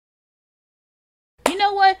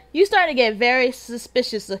know what? You starting to get very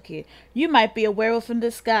suspicious looking. You might be a werewolf in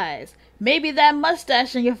disguise. Maybe that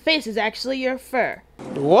mustache on your face is actually your fur.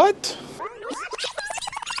 What?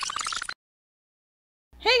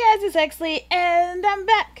 Hey guys, it's Hexley, and I'm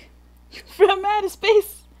back from outer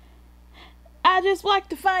space. I just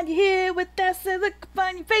walked to find you here with that sad look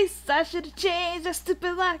upon your face. I should have changed that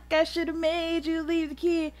stupid lock. I should have made you leave the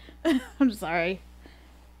key. I'm sorry.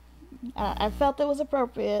 I felt it was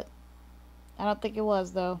appropriate. I don't think it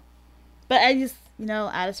was, though. But I just,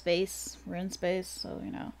 out of space. We're in space, so,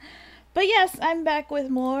 But yes, I'm back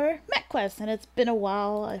with more MechQuest, and it's been a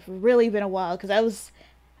while. It's really been a while, because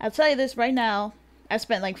I'll tell you this right now. I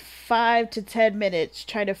spent like 5 to 10 minutes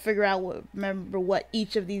trying to figure out remember what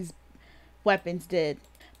each of these weapons did.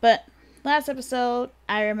 But last episode,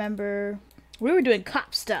 I remember we were doing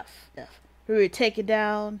cop stuff. We were taking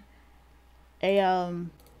down a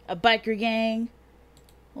biker gang.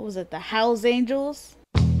 What was it? The Hells Angels.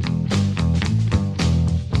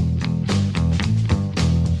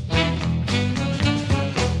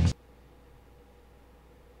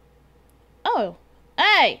 Oh,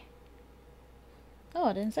 hey! Oh,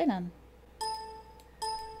 I didn't say nothing.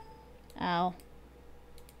 Ow.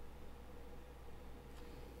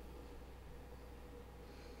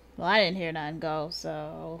 Well, I didn't hear nothing go,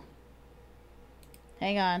 so...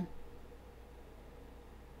 Hang on.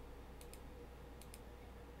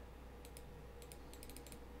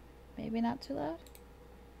 Maybe not too loud?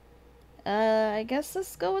 I guess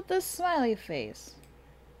let's go with the smiley face.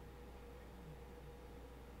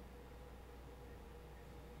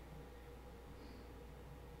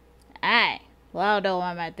 Aye. Well, I don't know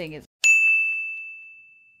why my thing is...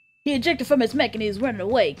 He ejected from his mech and he's running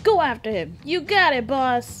away. Go after him. You got it,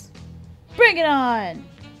 boss. Bring it on.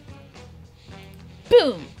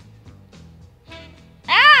 Boom.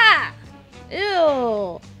 Ah!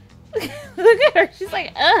 Ew. Look at her. She's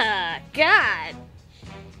like, ugh, God.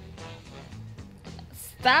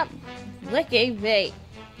 Stop licking me.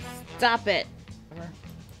 Stop it.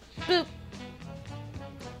 Boop.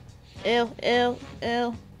 Ew, ew,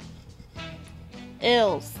 ew.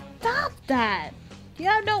 Ew. Stop that. You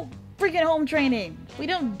have no freaking home training. We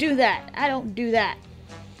don't do that. I don't do that.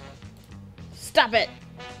 Stop it.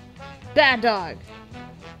 Bad dog.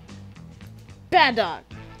 Bad dog.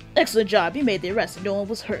 Excellent job. You made the arrest and no one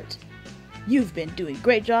was hurt. You've been doing a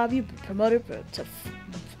great job. You've been promoted to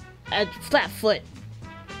Flatfoot.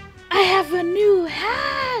 I have a new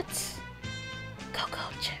hat. Cocoa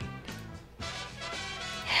chip.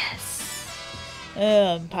 Yes.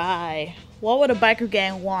 Pie. What would a biker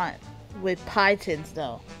gang want with pie tins,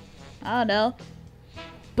 though? I don't know.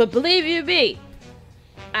 But believe you me,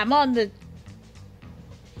 I'm on the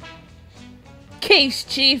case,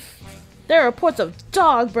 Chief. There are reports of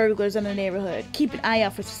dog burglars in the neighborhood. Keep an eye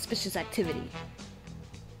out for suspicious activity.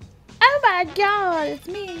 Oh my God, it's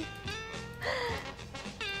me.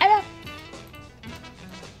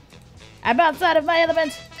 I'm outside of my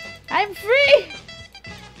element. I'm free.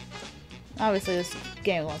 Obviously, this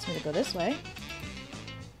game wants me to go this way.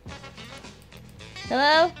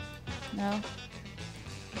 Hello? No.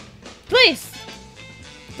 Police!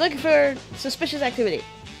 Looking for suspicious activity.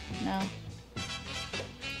 No.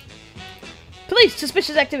 Police!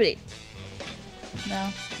 Suspicious activity. No.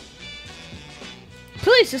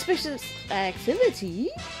 Police! Suspicious activity?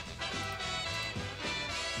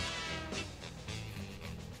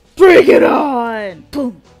 Bring it on!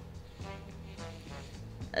 Boom!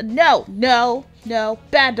 No, no, no.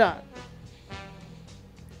 Bad dog.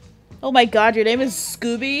 Oh my God, your name is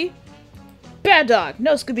Scooby? Bad dog.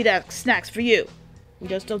 No Scooby Dog snacks for you. We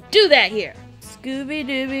just don't do that here. Scooby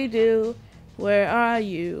Dooby Doo, where are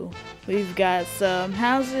you? We've got some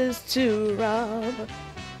houses to rob.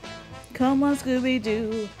 Come on, Scooby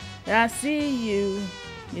Doo, I see you.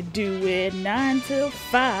 You do it 9 till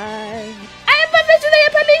 5. I am officially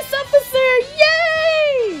a police officer!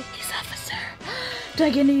 Yay! Police officer. Do I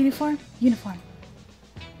get a uniform? Uniform.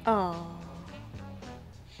 Oh.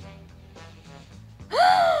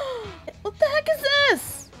 What the heck is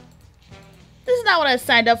this? This is not what I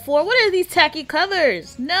signed up for. What are these tacky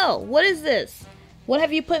covers? No. What is this? What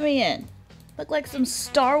have you put me in? Look like some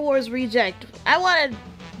Star Wars reject. I want a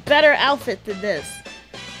better outfit than this.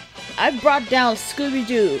 I brought down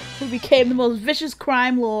Scooby-Doo, who became the most vicious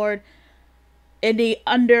crime lord in the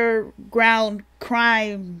underground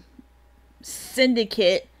crime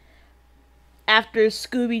syndicate after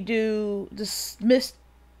Scooby-Doo dismissed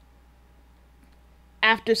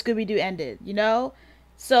after Scooby-Doo ended,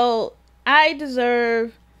 So I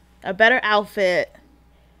deserve a better outfit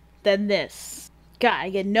than this. God, I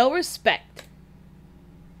get no respect.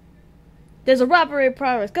 There's a robbery in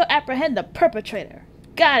progress. Go apprehend the perpetrator.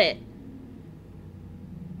 Got it.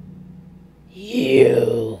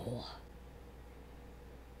 You.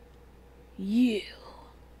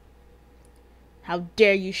 How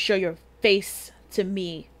dare you show your face to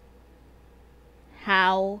me?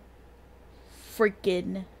 How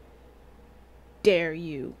freaking dare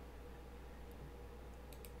you?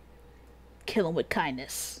 Kill him with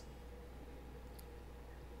kindness.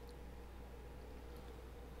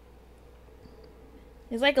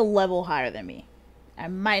 He's like a level higher than me. I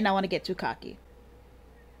might not want to get too cocky.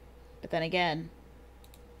 But then again,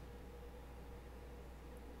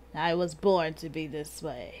 I was born to be this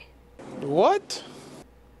way. What?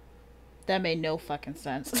 That made no fucking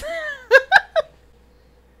sense.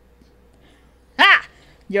 Ha!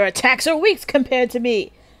 Your attacks are weak compared to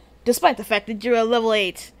me. Despite the fact that you're a level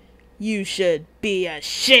 8. You should be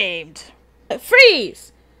ashamed.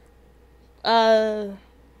 Freeze!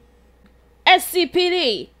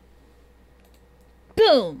 SCPD.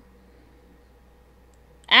 Boom.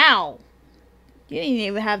 Ow. You didn't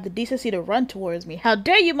even have the decency to run towards me. How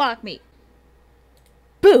dare you mock me?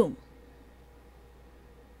 Boom.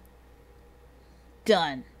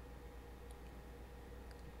 Done.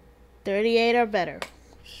 38 or better.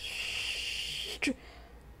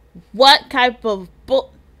 What type of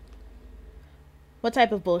What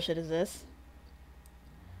type of bullshit is this?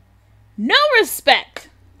 No respect.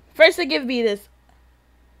 First they give me this,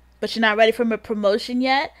 but you're not ready for my promotion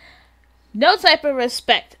yet? No type of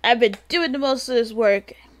respect. I've been doing the most of this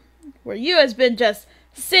work, where you has been just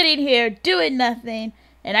sitting here doing nothing,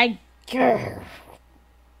 and I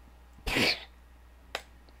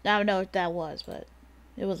don't know what that was, but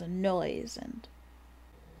it was a noise. And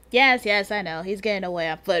yes, I know he's getting away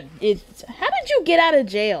on foot. How did you get out of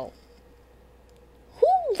jail? Who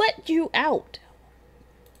let you out?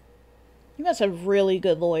 You must have really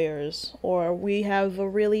good lawyers, or we have a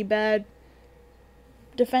really bad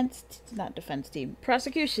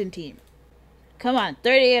prosecution team. Come on,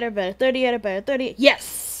 38 or better, 38 or better, 38.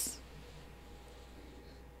 Yes!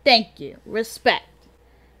 Thank you. Respect.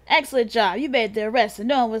 Excellent job. You made the arrest and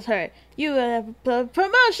no one was hurt. You have a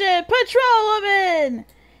promotion, patrolwoman!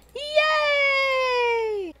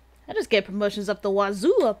 Yay! I just get promotions up the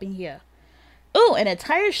wazoo up in here. Oh, an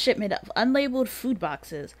entire shipment of unlabeled food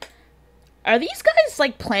boxes. Are these guys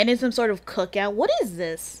like planning some sort of cookout? What is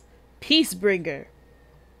this? Peacebringer.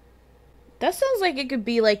 That sounds like it could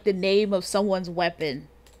be like the name of someone's weapon.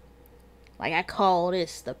 Like, I call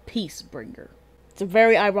this the Peacebringer. It's a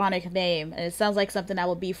very ironic name, and it sounds like something that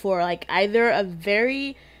would be for like either a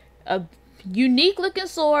unique looking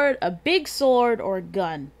sword, a big sword, or a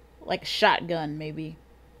gun. Like a shotgun, maybe.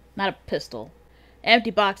 Not a pistol.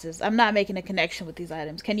 Empty boxes. I'm not making a connection with these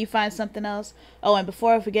items. Can you find something else? Oh, and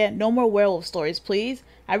before I forget, no more werewolf stories, please.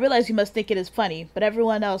 I realize you must think it is funny, but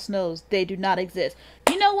everyone else knows they do not exist.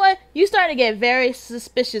 You know what? You starting to get very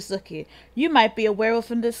suspicious looking. You might be a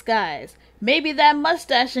werewolf in disguise. Maybe that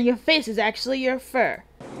mustache on your face is actually your fur.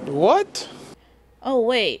 What? Oh,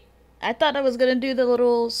 wait. I thought I was gonna do the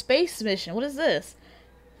little space mission. What is this?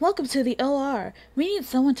 Welcome to the OR. We need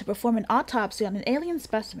someone to perform an autopsy on an alien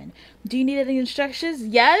specimen. Do you need any instructions?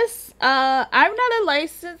 Yes. I'm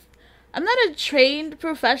not a trained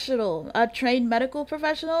professional. A trained medical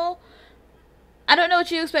professional. I don't know what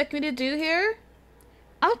you expect me to do here.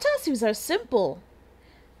 Autopsies are simple.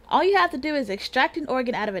 All you have to do is extract an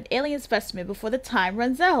organ out of an alien specimen before the time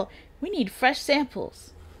runs out. We need fresh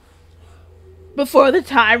samples. Before the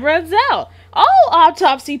time runs out. All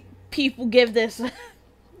autopsy people give this...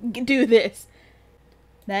 do this.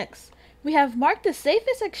 Next, we have marked the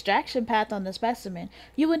safest extraction path on the specimen.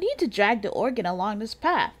 You will need to drag the organ along this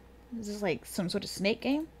path. Is this like some sort of snake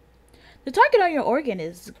game? The target on your organ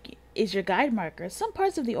is your guide marker. Some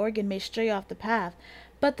parts of the organ may stray off the path,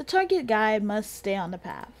 but the target guide must stay on the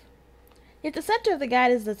path. If the center of the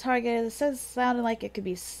guide is the target, it says sounding like it could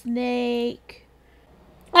be snake.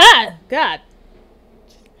 Ah! God!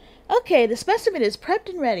 Okay, the specimen is prepped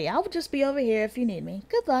and ready. I'll just be over here if you need me.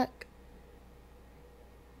 Good luck.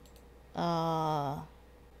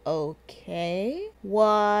 Okay.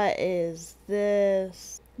 What is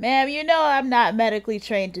this? Ma'am, you know I'm not medically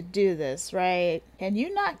trained to do this, right? Can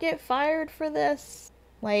you not get fired for this?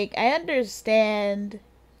 Like, I understand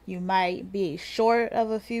you might be short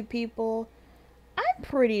of a few people. I'm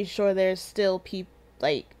pretty sure there's still people,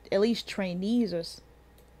 like, at least trainees or...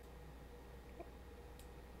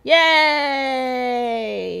 Yay!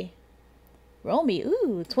 Roll me.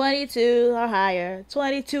 Ooh, 22 or higher.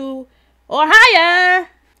 22 or higher!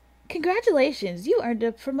 Congratulations, you earned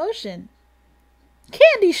a promotion.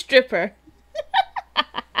 Candy stripper.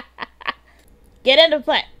 Get into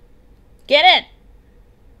play. Get in.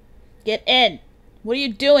 Get in. What are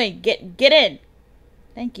you doing? Get in.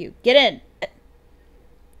 Thank you. Get in.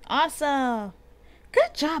 Awesome.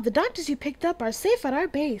 Good job. The doctors you picked up are safe at our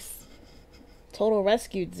base. Total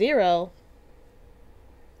rescued 0.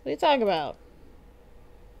 What are you talking about?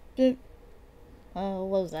 Oh,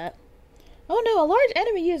 what was that? Oh no, a large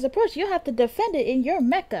enemy is approaching. You'll have to defend it in your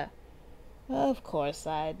mecha. Of course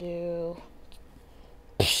I do.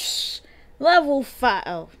 Psh, level 5.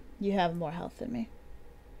 Oh, you have more health than me.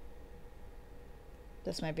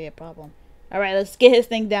 This might be a problem. Alright, let's get his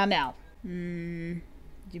thing down now. You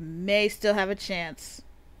may still have a chance.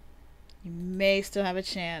 You may still have a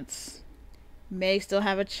chance. May still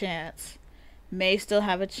have a chance. May still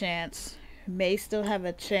have a chance. May still have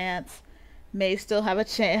a chance. May still have a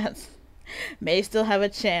chance. May still have a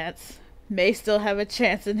chance. May still have a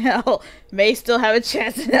chance in hell. May still have a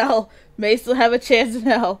chance in hell. May still have a chance in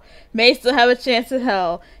hell. May still have a chance in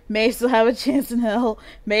hell. May still have a chance in hell.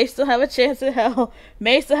 May still have a chance in hell.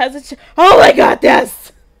 May still has a chance. Oh my god,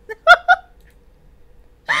 yes!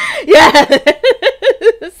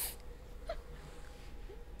 Yes!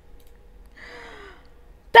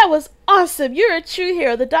 That was awesome! You're a true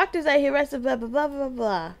hero. The doctors out here rested blah blah blah blah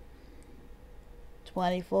blah.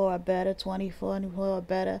 24 are better, 24 are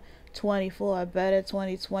better, 24 are better,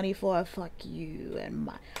 2024 fuck you and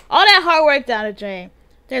my all that hard work down the drain.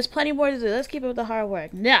 There's plenty more to do. Let's keep up with the hard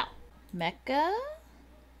work. Now, Mecha?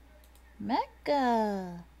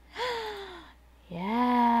 Mecha.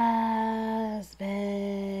 Yes,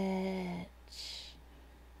 bitch.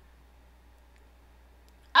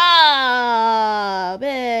 Ah,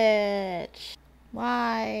 bitch.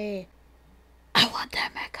 Why? I want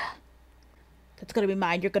that mecha. That's gonna be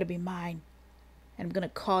mine. You're gonna be mine. And I'm gonna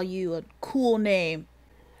call you a cool name.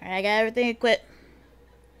 Alright, I got everything equipped.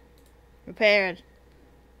 Prepared.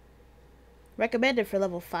 Recommended for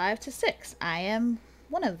level 5 to 6. I am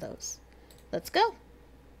one of those. Let's go.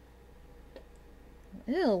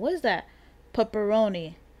 Ew, what is that?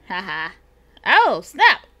 Pepperoni. Haha. Oh,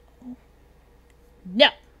 snap! No.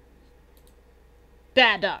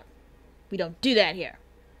 Bad dog. We don't do that here.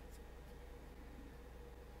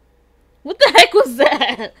 What the heck was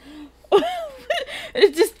that?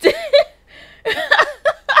 It just did.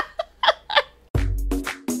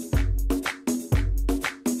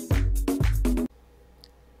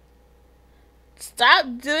 Stop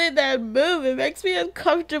doing that move. It makes me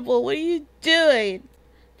uncomfortable. What are you doing?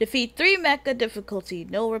 Defeat 3 mecha difficulty.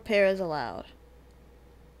 No repairs allowed.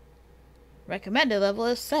 Recommended level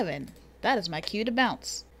is 7. That is my cue to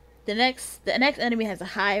bounce. The next enemy has a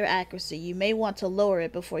higher accuracy. You may want to lower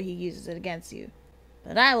it before he uses it against you.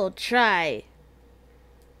 But I will try.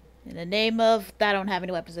 In the name of... I don't have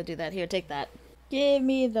any weapons that do that. Here, take that. Give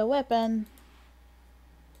me the weapon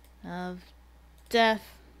of death.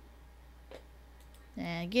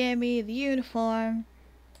 And give me the uniform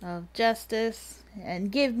of justice.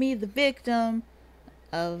 And give me the victim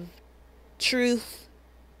of truth.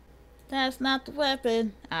 That's not the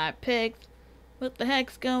weapon I picked. What the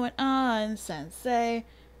heck's going on, sensei?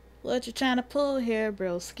 What you trying to pull here,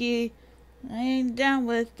 broski? I ain't down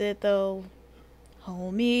with it though,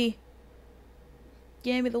 homie.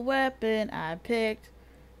 Give me the weapon I picked,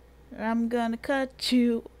 or I'm gonna cut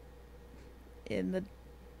you in the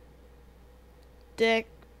dick.